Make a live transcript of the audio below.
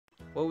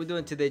What are we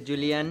doing today,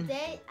 Julian?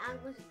 Today I'm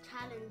going to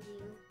challenge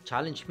you.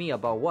 Challenge me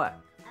about what?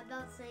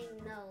 About saying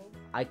no.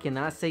 I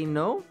cannot say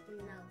no?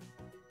 No.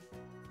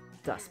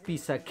 That's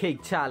piece of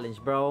cake challenge,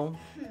 bro.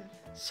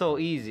 So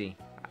easy.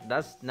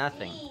 That's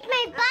nothing. It's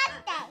my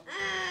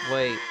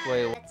birthday.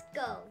 Wait. Let's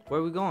go. Where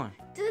are we going?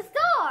 To the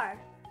store.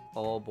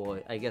 Oh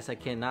boy, I guess I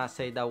cannot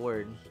say that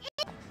word.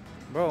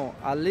 Bro,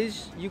 at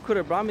least you could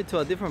have brought me to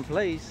a different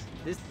place.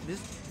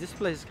 This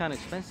place is kind of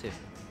expensive.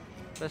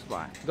 That's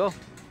why. Go.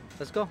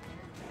 Let's go.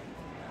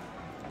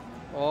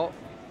 Oh,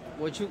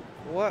 what you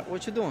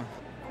doing?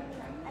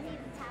 I need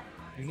a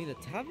tablet. You need a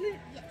tablet?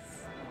 Yes.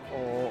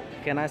 Oh,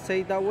 can I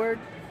say that word?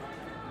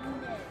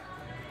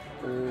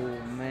 No.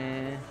 Oh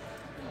man.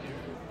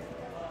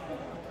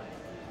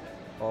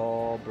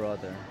 Oh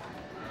brother.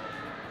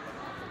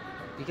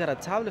 You got a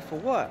tablet for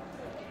what?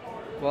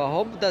 Well, I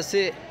hope that's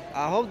it.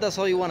 I hope that's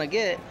all you want to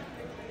get.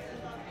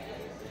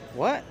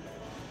 What?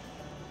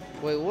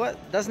 Wait, what?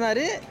 That's not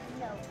it?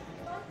 No.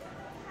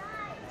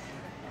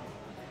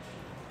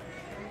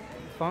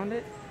 You found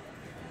it?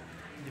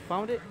 You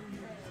found it?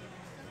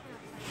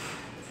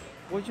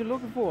 What you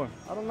looking for?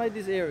 I don't like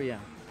this area.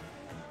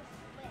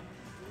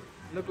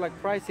 Look like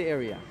pricey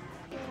area.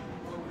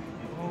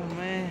 Oh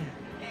man.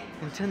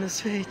 Nintendo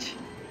Switch.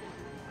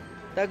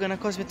 That's gonna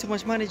cost me too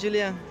much money,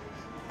 Julian.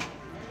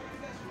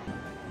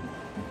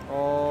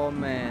 Oh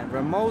man,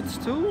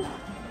 remotes too?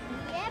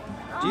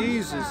 Yep.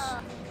 Jesus.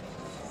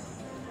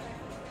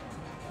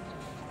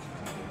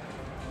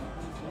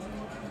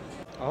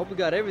 I hope you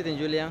got everything,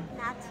 Julian.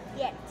 Not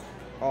yet.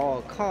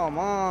 Oh, come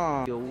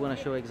on. Yo, we're gonna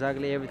show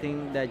exactly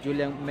everything that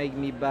Julian made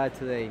me buy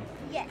today.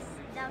 Yes.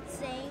 Without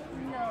saying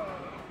no.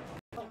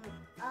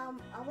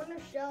 I want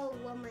to show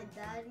what my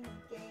daddy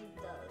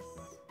gave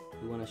us.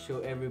 We wanna show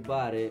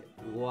everybody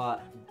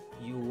what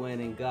you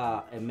went and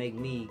got and make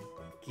me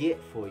get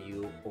for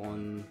you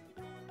on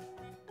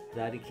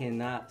Daddy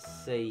can't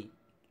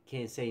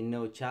say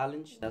no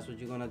challenge. That's what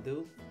you're gonna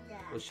do? Yeah.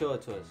 Well, show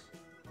it to us.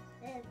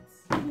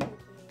 It's Nintendo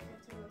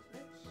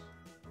Switch.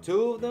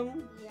 Two of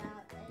them? Yeah.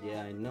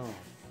 Yeah, I know.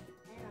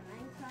 And a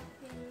Minecraft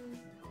game.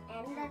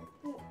 And my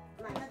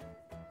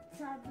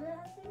tablet,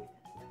 I think.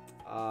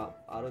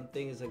 I don't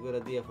think it's a good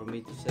idea for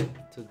me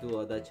to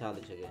do that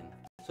challenge again.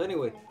 So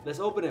anyway, let's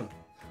open him.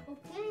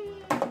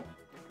 Okay.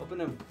 Open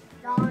him.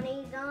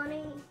 Donnie.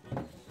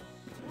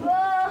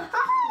 Whoa!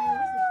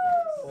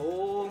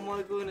 Oh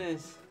my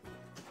goodness.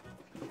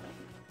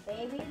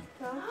 Babies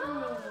come to me.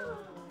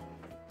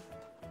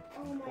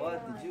 Oh my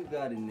What god. did you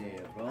got in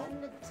there, bro? A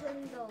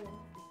Nintendo.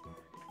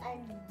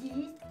 And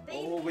these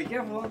babies. Oh, be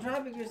careful, don't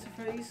drop it,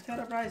 Christopher. It's kind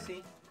of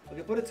pricey.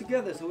 Okay, put it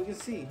together so we can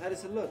see. How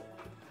does it look?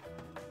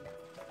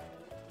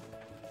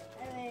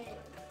 Wait,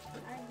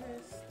 I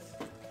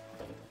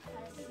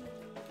see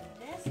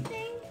this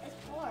thing is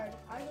hard.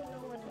 I don't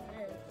know what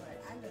it is,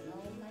 but I don't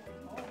know, it might be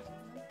hard or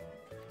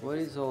something. What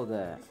is all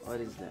that? What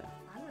is that?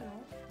 I don't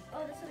know.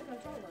 Oh, this is a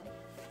controller.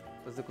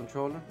 What's the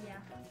controller? Yeah.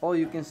 Oh,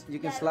 you can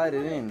slide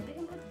it in. We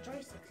can put the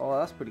joysticks. Oh,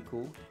 that's pretty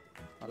cool.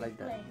 I like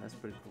that. That's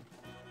pretty cool.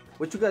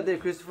 What you got there,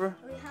 Christopher?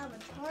 We have a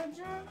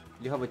charger,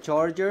 You have a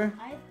charger,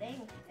 I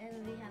think, and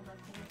we have a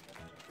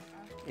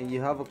controller. and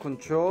you have a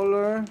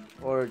controller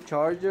or a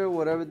charger,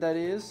 whatever that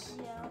is.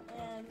 Yeah,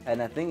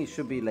 And I think it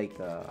should be like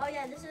oh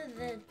yeah, this is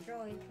the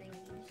drawing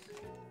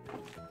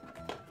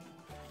thingies.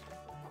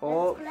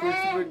 Oh, Let's play.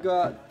 Christopher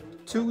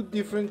got two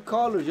different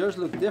colors. Yours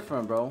look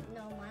different, bro.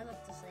 No, mine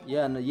looks the same.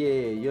 Yeah, no,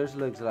 yeah. Yours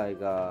looks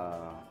like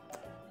a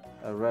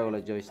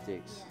regular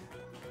joysticks.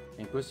 Yeah.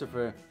 And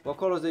Christopher, what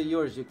colors are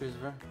yours,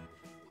 Christopher?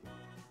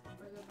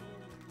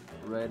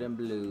 Red and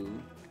blue.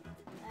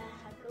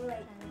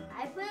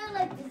 I feel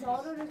like this all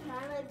of the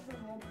time, like the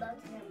whole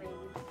bugs get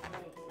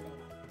like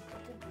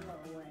to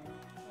blow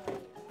away.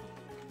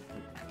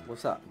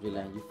 What's up,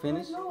 Julian? You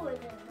finished? No,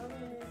 it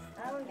isn't.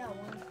 I only got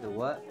one. The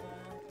what?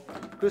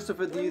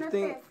 Christopher, do you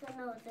think?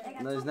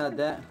 No, it's not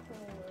that.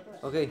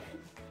 Okay.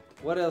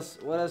 What else?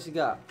 What else you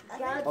got?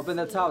 Open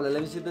the tablet.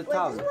 Let me see the Wait,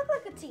 tablet. this looks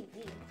like a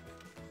TV.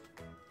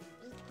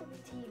 This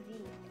looks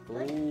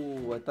like a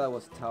TV. Ooh, I thought it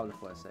was a tablet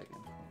for a second.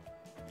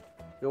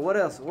 Yo, what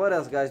else? What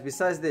else, guys?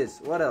 Besides this,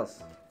 what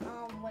else?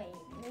 Wait.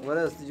 What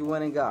else did you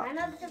went and got? I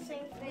know the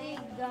same thing.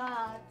 We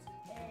got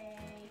a.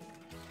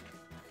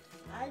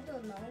 I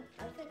don't know.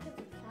 I think it's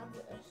a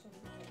tablet or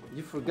something.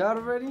 You forgot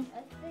already?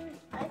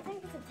 I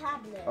think it's a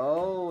tablet.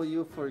 Oh,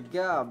 you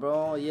forgot,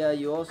 bro. Yeah,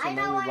 you also made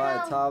me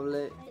buy a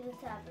tablet. It's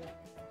a tablet.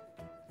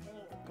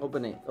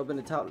 Open it. Open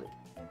the tablet.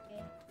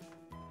 Okay.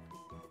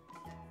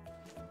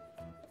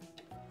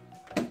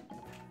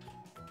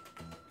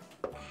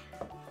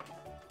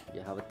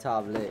 You have a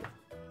tablet.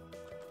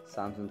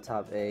 Samsung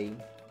Tab A.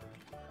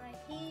 Right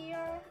here,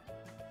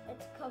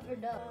 it's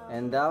covered up.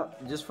 And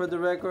that, just for the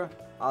record,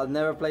 I'll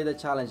never play the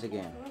challenge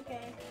again. Okay.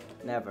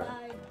 Never.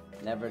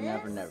 Like Never, this.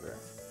 never, never.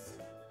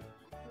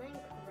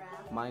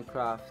 Minecraft.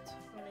 Minecraft,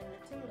 And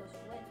a Nintendo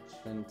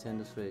Switch. the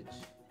Nintendo Switch.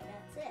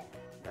 That's it.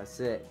 That's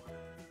it.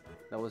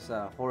 That was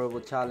a horrible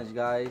challenge,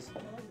 guys.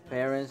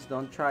 Parents,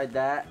 don't try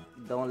that.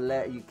 Don't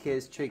let your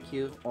kids trick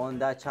you on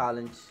that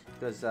challenge,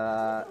 because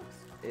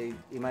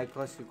it might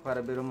cost you quite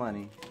a bit of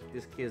money.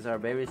 These kids are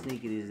very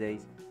sneaky these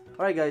days.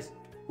 All right, guys.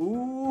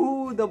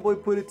 Ooh, the boy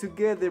put it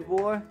together,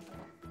 boy.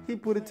 He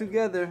put it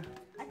together.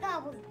 I thought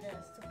it was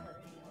this to put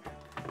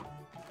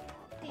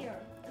it here. Here,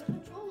 the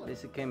controller.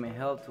 This came and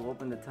helped to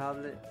open the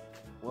tablet.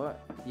 What?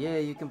 Yeah,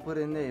 you can put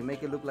it in there.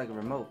 Make it look like a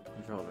remote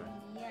controller.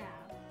 Yeah.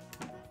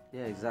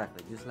 Yeah,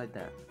 exactly. Just like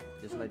that.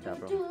 Just like that,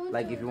 bro.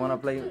 Like if you want to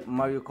play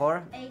Mario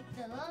Kart. 8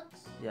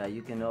 Deluxe. Yeah,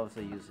 you can also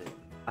use it.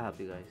 I'll help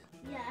you guys.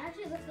 Yeah,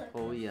 actually looks like.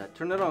 Oh yeah.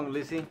 Turn it on,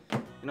 Lizzie.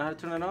 You know how to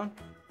turn it on?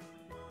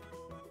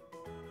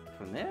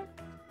 From there?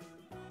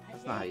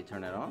 That's not how you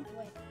turn it on.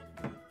 Wait.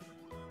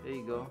 There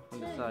you go. On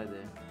the side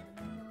there.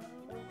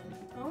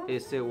 Huh?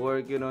 Is it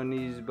working on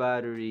his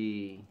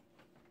battery?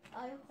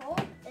 I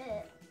hope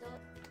it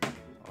does.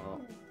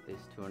 Oh,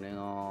 it's turning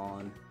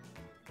on.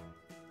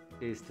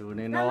 It's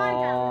turning Not my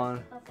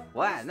on. tablet.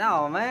 What?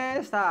 No,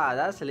 man. Stop.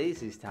 That's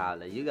Lizzie's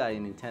tablet. You got a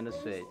Nintendo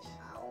Switch.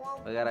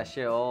 We gotta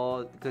share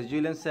all. Because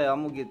Yulian said,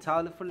 I'm gonna get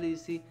tablet for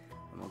Lizzie.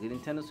 I'm gonna get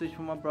Nintendo Switch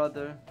for my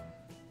brother.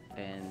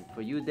 And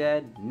for you,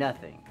 Dad,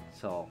 nothing.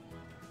 So,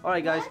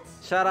 alright, guys. What?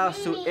 Shout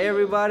outs to Really?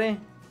 everybody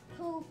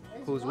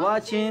who's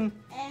watching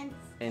and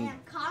and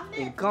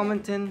commenting.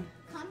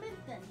 Comment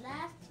the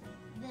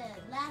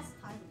last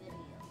time video.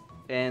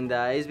 And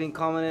it's been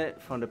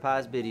commented from the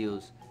past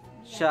videos.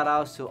 Shout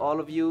outs to all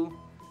of you.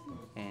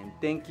 And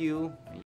thank you.